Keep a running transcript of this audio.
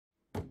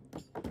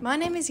My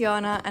name is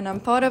Jana and I'm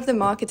part of the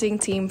marketing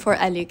team for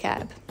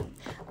Alu-Cab.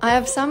 I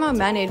have somehow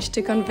managed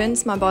to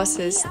convince my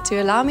bosses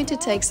to allow me to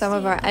take some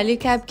of our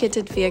Alu-Cab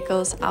kitted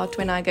vehicles out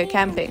when I go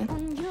camping.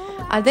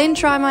 I then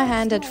try my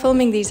hand at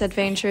filming these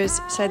adventures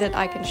so that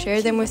I can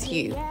share them with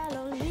you.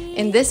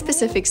 In this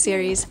specific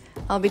series,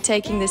 I'll be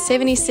taking the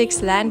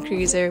 76 Land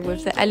Cruiser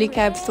with the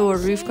Alu-Cab THOR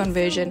roof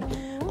conversion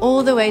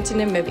all the way to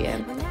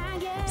Namibia.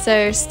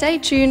 So stay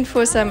tuned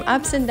for some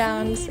ups and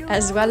downs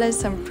as well as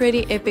some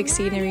pretty epic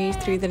scenery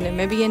through the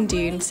Namibian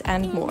dunes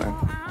and more.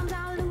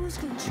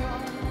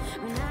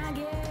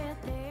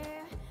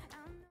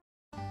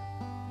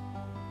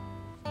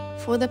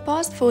 For the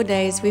past 4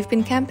 days, we've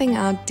been camping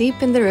out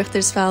deep in the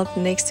Richtersveld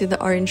next to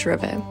the Orange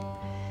River.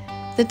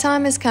 The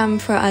time has come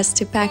for us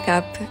to pack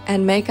up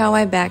and make our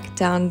way back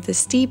down the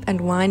steep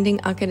and winding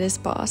Akedis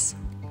Pass.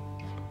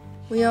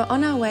 We are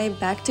on our way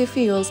back to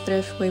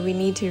Fjolsdrift where we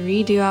need to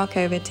redo our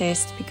COVID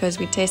test because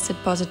we tested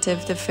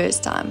positive the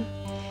first time.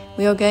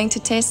 We are going to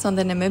test on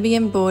the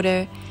Namibian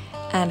border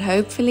and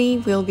hopefully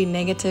we'll be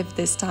negative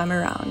this time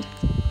around.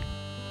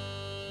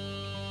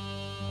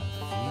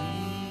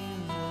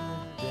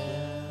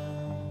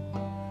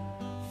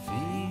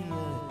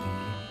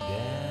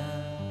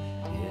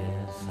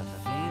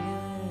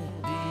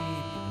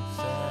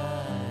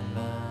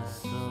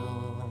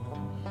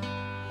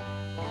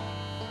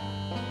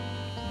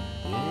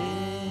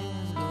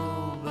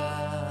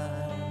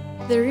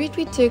 The route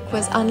we took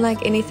was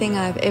unlike anything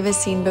I've ever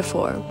seen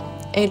before.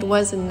 It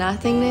was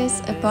nothingness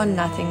upon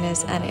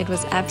nothingness and it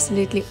was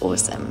absolutely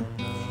awesome.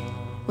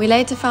 We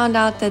later found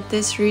out that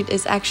this route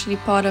is actually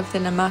part of the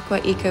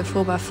Namakwa Eco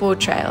 4x4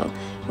 trail,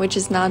 which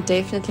is now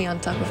definitely on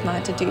top of my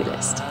to-do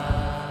list.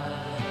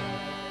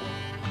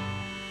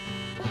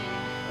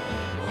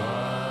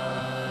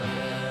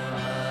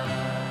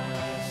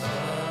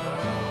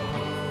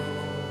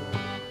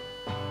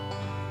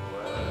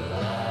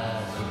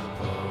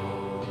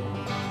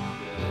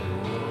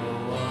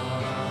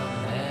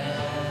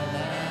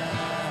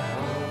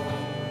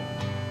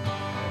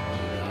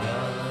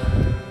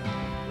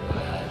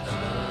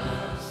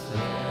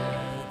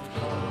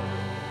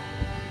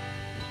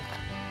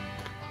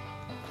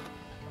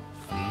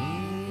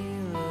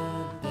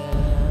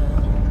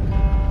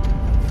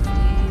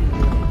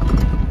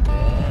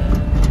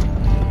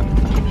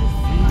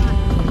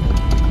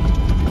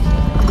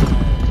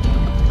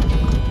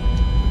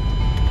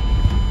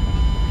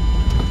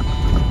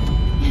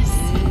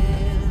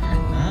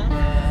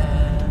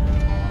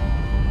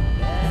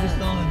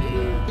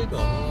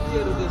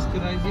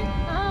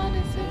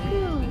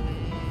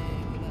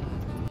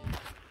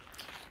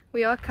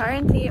 We are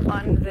currently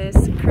on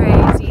this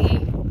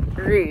crazy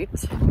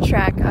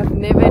track. I've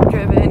never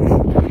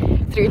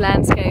driven through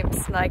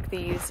landscapes like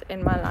these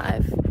in my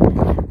life.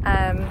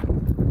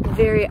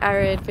 Very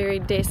arid, very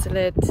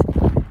desolate.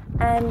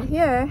 And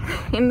here,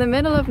 in the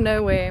middle of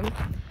nowhere,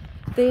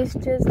 there's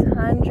just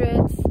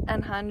hundreds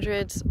and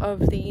hundreds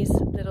of these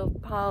little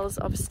piles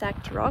of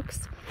stacked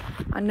rocks.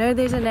 I know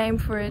there's a name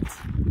for it.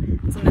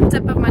 It's on the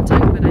tip of my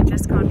tongue, but I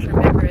just can't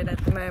remember it at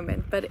the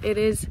moment. But it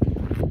is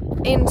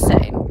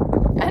insane.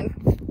 And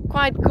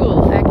quite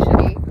cool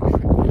actually.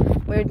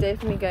 We're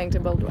definitely going to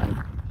build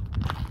one.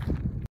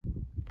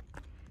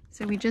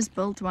 So we just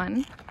built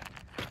one.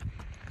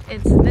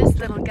 It's this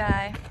little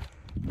guy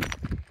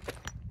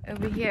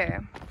over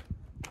here.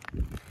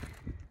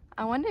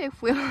 I wonder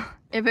if we'll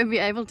ever be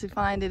able to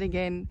find it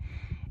again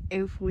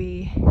if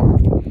we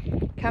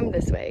come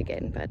this way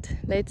again, but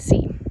let's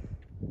see.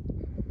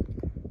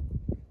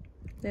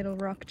 Little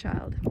rock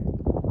child.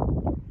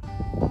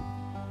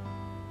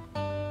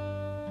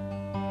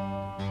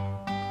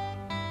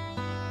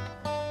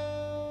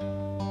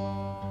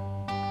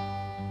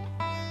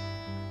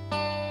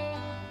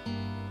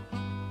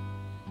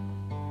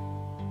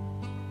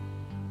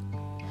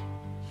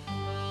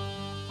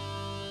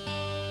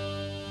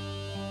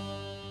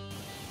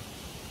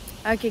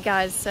 Okay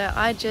guys, so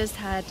I just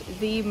had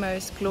the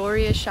most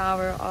glorious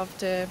shower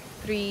after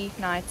 3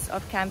 nights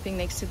of camping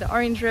next to the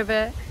Orange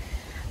River.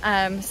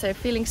 So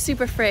feeling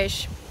super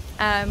fresh.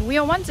 We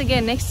are once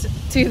again next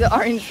to the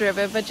Orange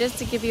River, but just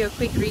to give you a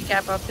quick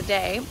recap of the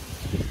day.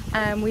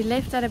 We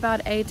left at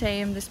about 8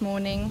 AM this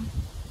morning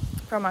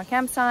from our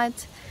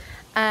campsite.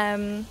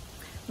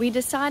 We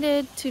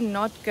decided to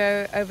not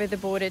go over the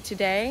border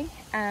today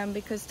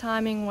because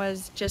timing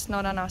was just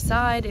not on our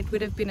side. It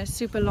would have been a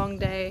super long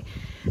day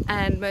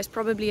and most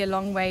probably a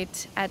long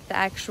wait at the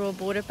actual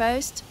border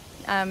post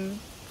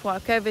for our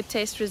COVID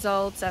test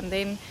results, and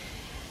then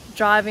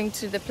driving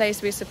to the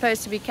place we're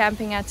supposed to be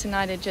camping at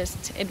tonight,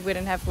 it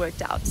wouldn't have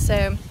worked out.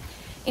 So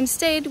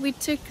instead we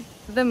took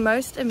the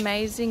most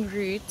amazing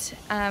route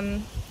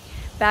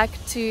back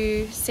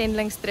to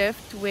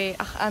Fjolsdrift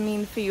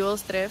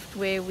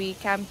where we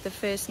camped the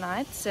first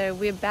night. So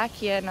we're back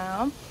here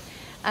now,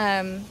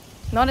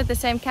 not at the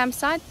same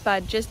campsite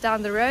but just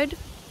down the road.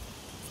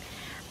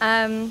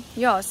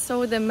 Yeah,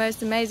 saw the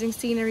most amazing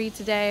scenery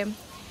today.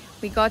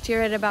 We got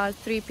here at about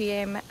 3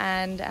 PM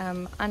and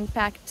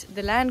unpacked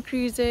the Land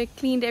Cruiser,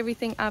 cleaned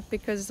everything up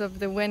because of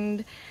the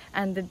wind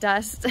and the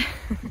dust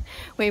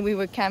where we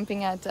were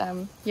camping at,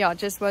 yeah,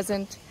 just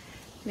wasn't,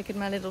 look at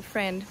my little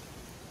friend,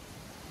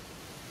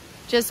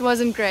 just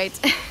wasn't great.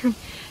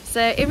 So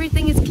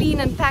everything is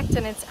clean and packed,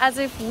 and it's as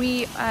if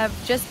we have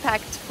just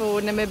packed for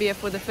Namibia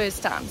for the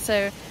first time.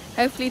 So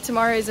hopefully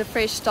tomorrow is a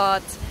fresh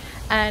start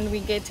and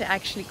we get to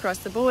actually cross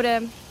the border.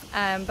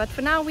 But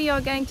for now we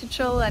are going to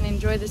chill and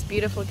enjoy this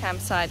beautiful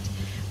campsite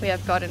we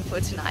have gotten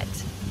for tonight.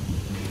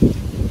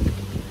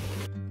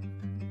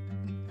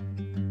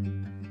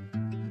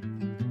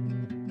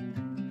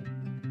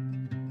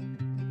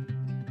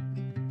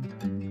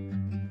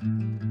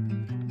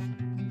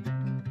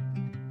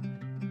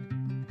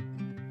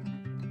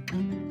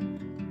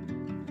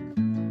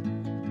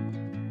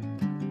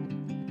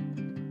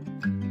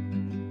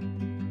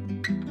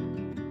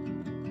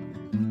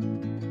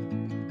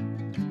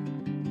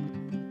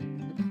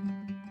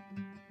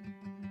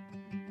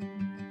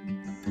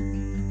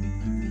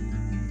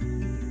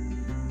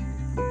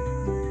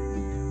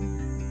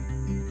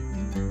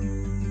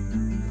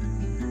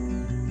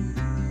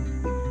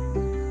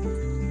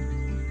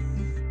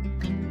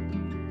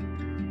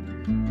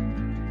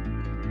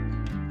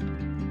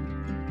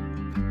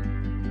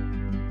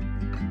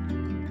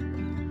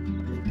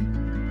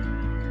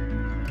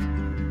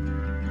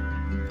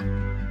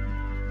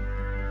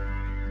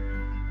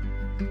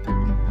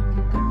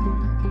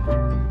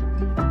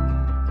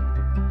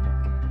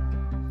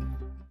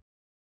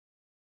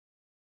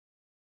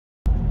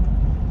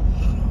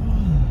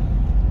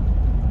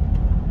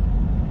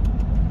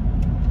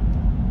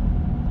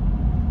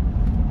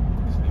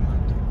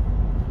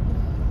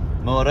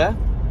 Nora?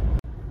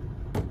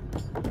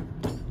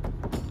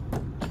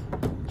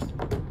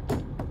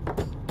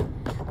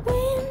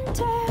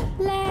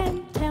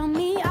 Winterland, tell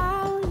me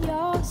all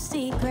your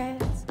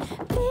secrets.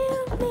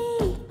 Fill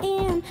me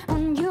in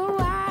on your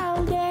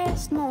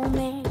wildest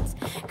moments.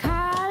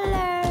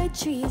 Colored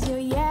trees, your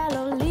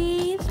yellow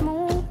leaves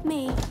move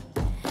me.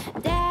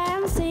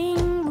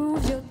 Dancing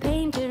roofs, your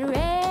painted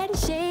red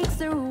shakes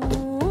the room.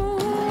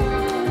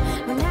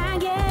 When I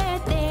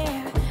get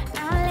there,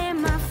 I'll let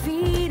my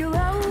feet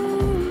roll.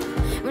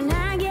 When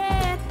I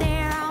get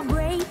there, I'll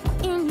break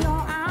in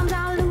your arms,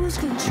 I'll lose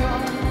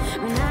control.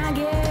 When I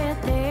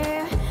get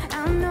there,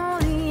 I'll know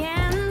the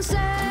answer.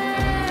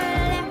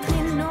 Let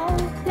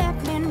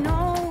me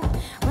know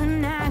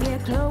when I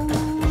get closer.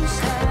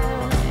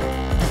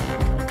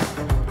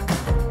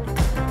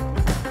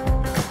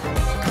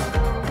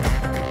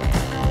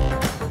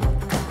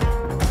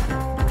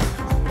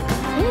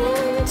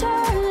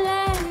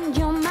 Winterland,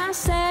 you're my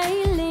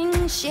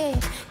sailing ship.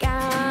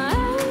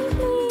 Guide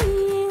me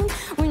in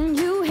when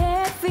you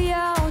head for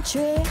your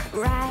trip.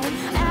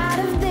 Right out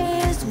of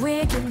this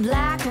wicked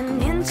black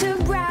and into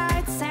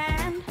bright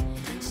sand.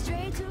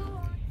 Straight to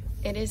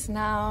It is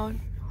now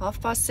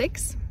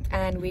 6:30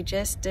 and we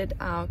just did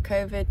our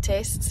COVID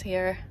tests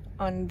here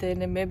on the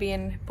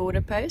Namibian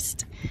border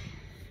post.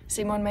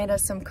 Simon made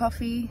us some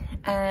coffee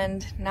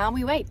and now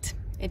we wait.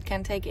 It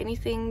can take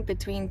anything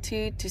between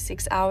 2 to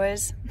 6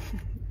 hours.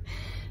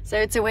 So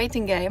it's a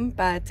waiting game,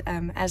 but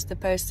as the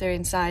poster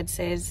inside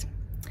says,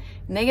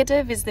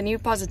 negative is the new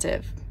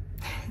positive.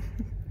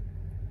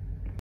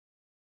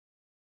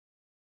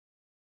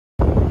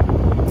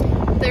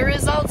 The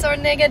results are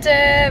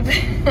negative.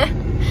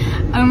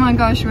 Oh my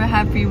gosh, we're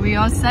happy. We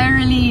are so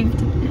relieved.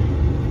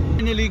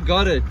 Finally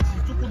got it.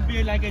 It could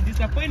be like a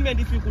disappointment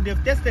if you could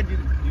have tested it.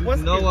 You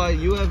have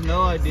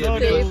no idea. So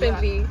because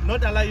Definitely.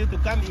 not allow you to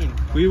come in.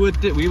 we were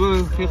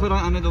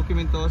on a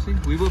documentation.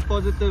 We were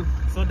positive.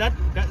 So that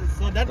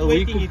A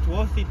week waiting ago. it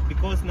worth it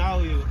because now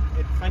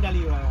finally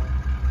you are.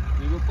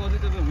 We were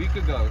positive a week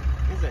ago,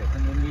 Is it?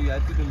 and then we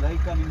had to delay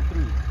coming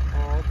through,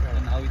 Oh, okay.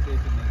 and now we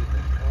tested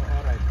negative. Oh,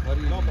 all right. What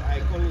do you No, need? but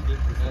I only did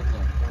this. That's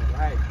one. All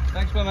right.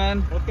 Thanks, my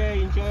man.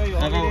 Okay. Enjoy your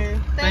Have a- holiday.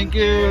 Thank Thank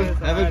you. you.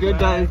 Have a good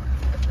day.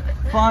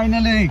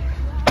 Finally.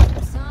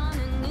 sun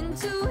and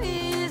into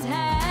his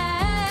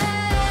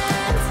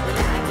hands. When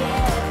I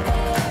get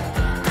there,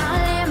 I'll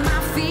let my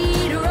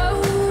feet roll.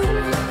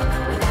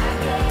 When I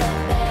get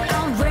there,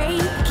 I'll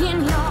break in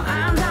your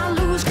arms, I'll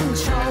lose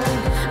control.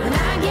 When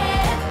I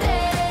get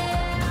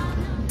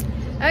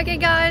there. Okay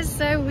guys,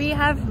 so we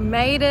have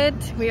made it.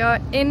 We are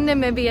in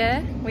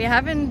Namibia. We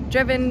haven't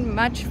driven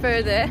much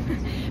further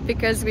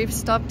because we've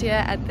stopped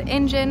here at the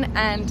engine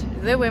and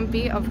the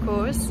Wimpy, of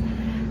course.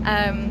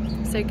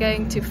 So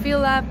going to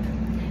fill up,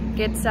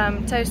 get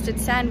some toasted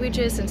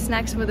sandwiches and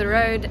snacks for the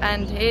road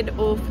and head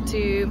off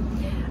to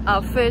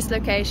our first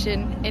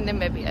location in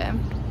Namibia.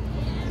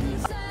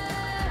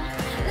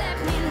 Let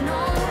me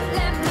know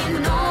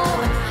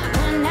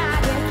when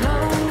I get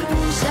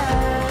closer.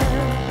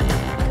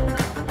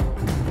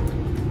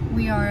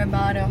 We are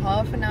about a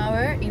half an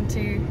hour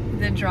into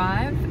the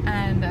drive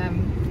and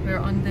we're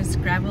on this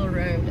gravel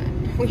road.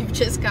 We've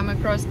just come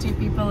across two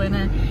people in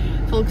a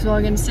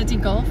Volkswagen City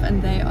Golf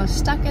and they are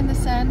stuck in the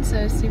sand,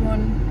 so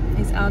Simon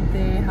is out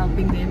there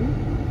helping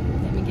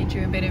them. Let me get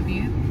you a better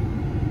view.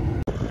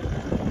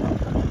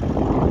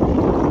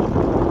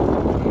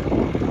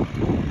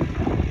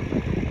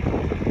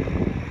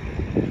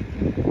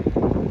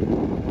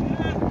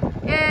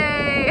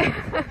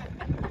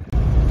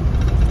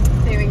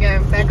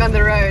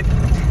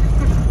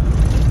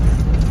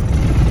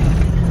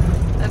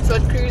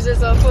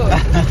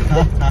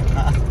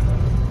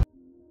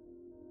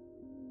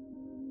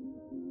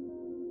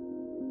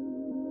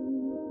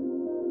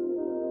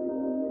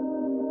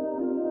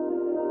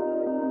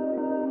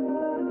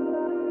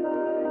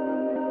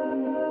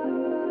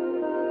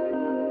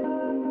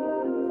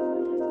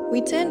 We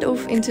turned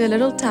off into a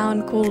little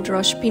town called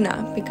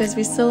Roshpina because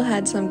we still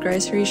had some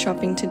grocery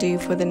shopping to do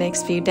for the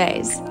next few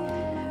days.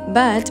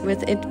 But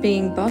with it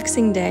being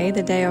Boxing Day,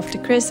 the day after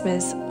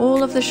Christmas,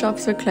 all of the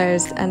shops were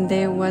closed and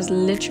there was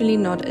literally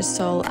not a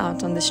soul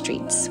out on the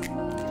streets.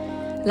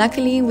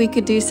 Luckily, we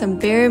could do some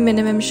bare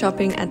minimum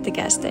shopping at the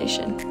gas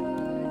station.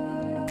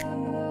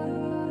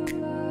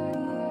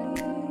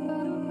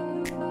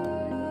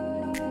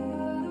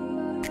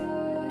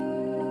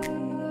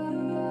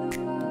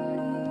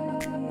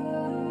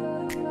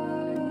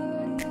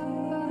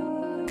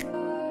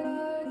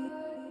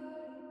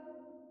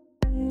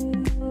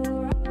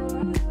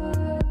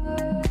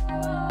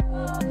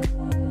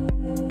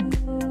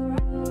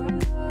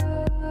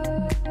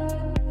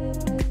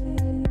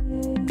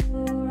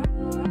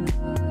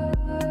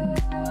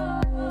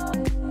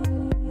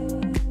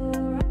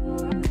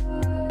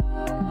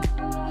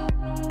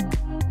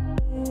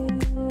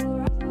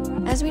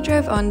 As we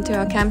drove on to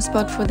our camp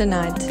spot for the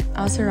night,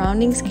 our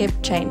surroundings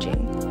kept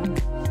changing.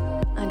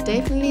 I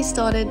definitely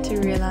started to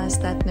realize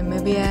that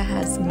Namibia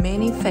has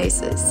many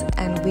faces,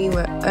 and we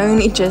were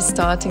only just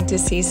starting to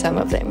see some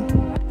of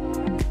them.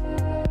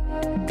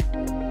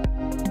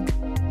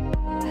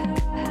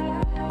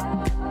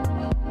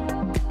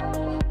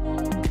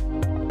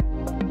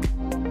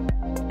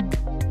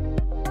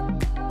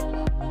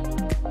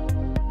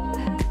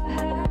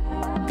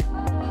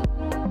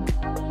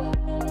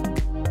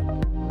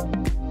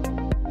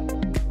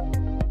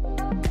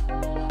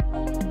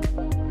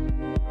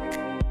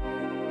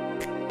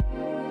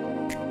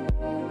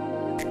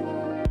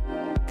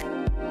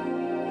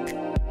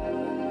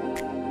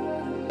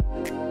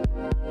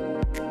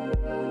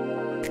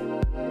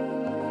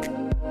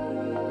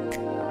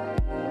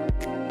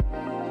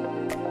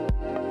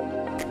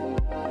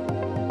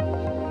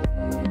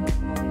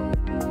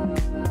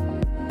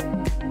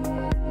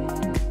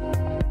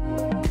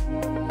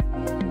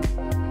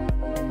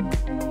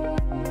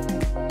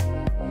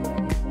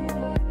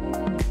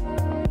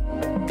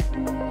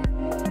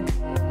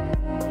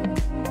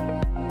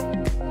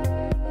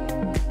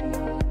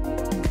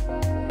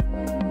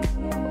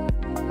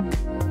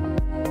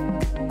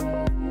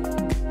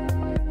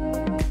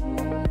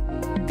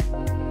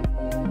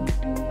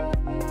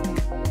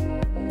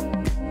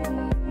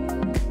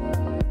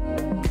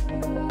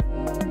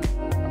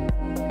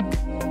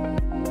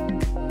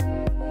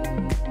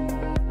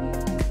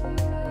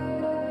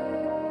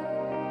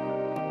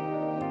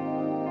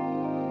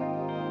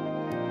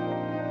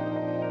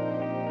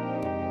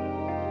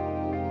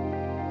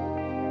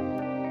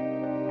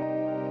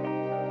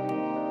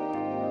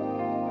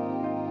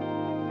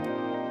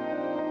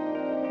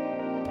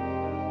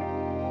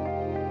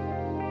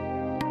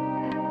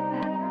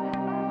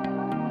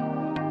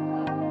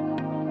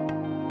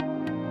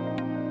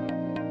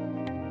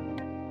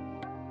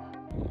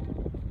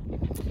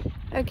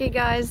 Okay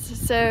guys,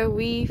 so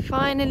we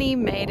finally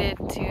made it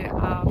to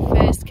our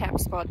first camp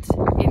spot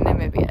in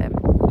Namibia,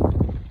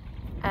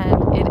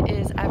 and it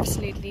is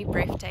absolutely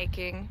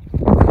breathtaking.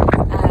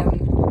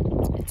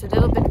 It's a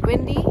little bit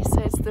windy,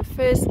 so it's the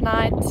first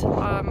night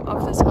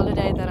of this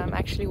holiday that I'm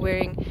actually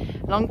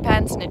wearing long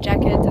pants and a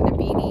jacket and a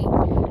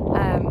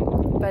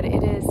beanie, but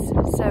it is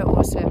so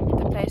awesome.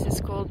 The place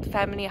is called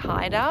Family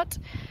Hideout,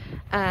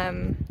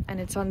 and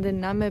it's on the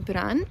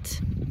Namibian.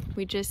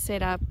 We just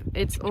set up,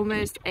 it's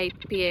almost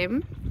 8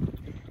 p.m.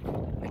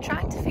 We're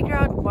trying to figure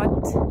out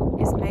what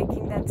is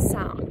making that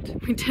sound.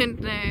 We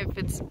don't know if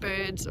it's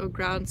birds or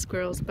ground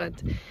squirrels,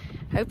 but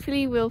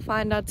hopefully we'll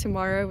find out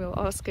tomorrow. We'll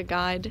ask a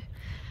guide.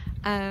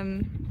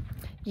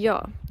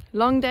 Yeah,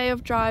 long day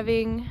of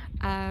driving,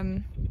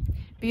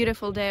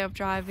 beautiful day of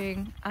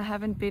driving. I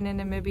haven't been in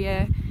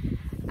Namibia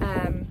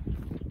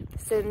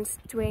since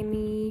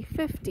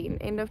 2015,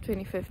 end of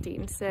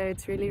 2015, so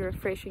it's really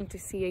refreshing to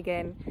see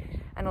again.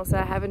 And also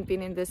I haven't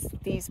been in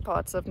these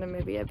parts of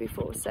Namibia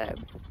before, so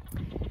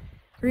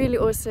really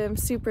awesome,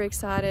 super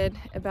excited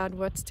about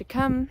what's to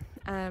come.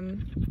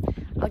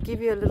 I'll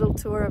give you a little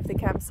tour of the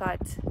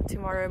campsite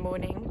tomorrow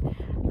morning.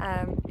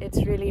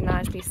 It's really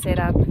nicely set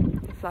up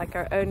with like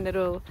our own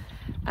little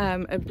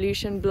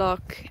ablution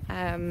block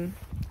and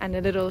a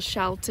little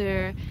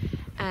shelter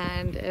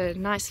and a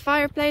nice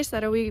fireplace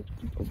that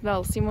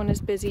Simon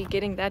is busy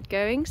getting that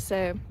going,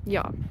 so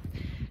yeah,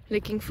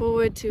 looking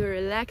forward to a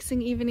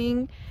relaxing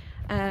evening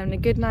and a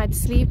good night's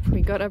sleep.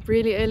 We got up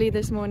really early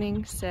this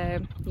morning,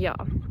 so yeah,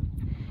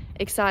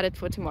 excited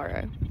for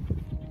tomorrow.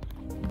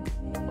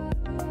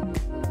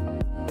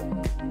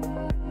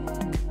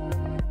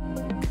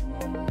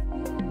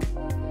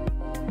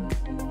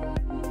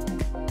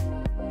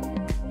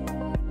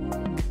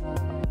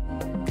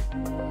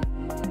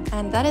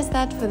 And that is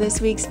that for this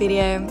week's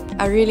video.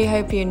 I really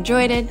hope you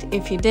enjoyed it.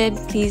 If you did,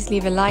 please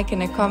leave a like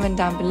and a comment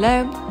down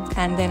below.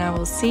 And then I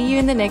will see you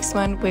in the next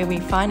one, where we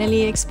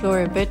finally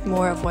explore a bit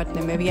more of what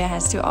Namibia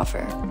has to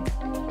offer.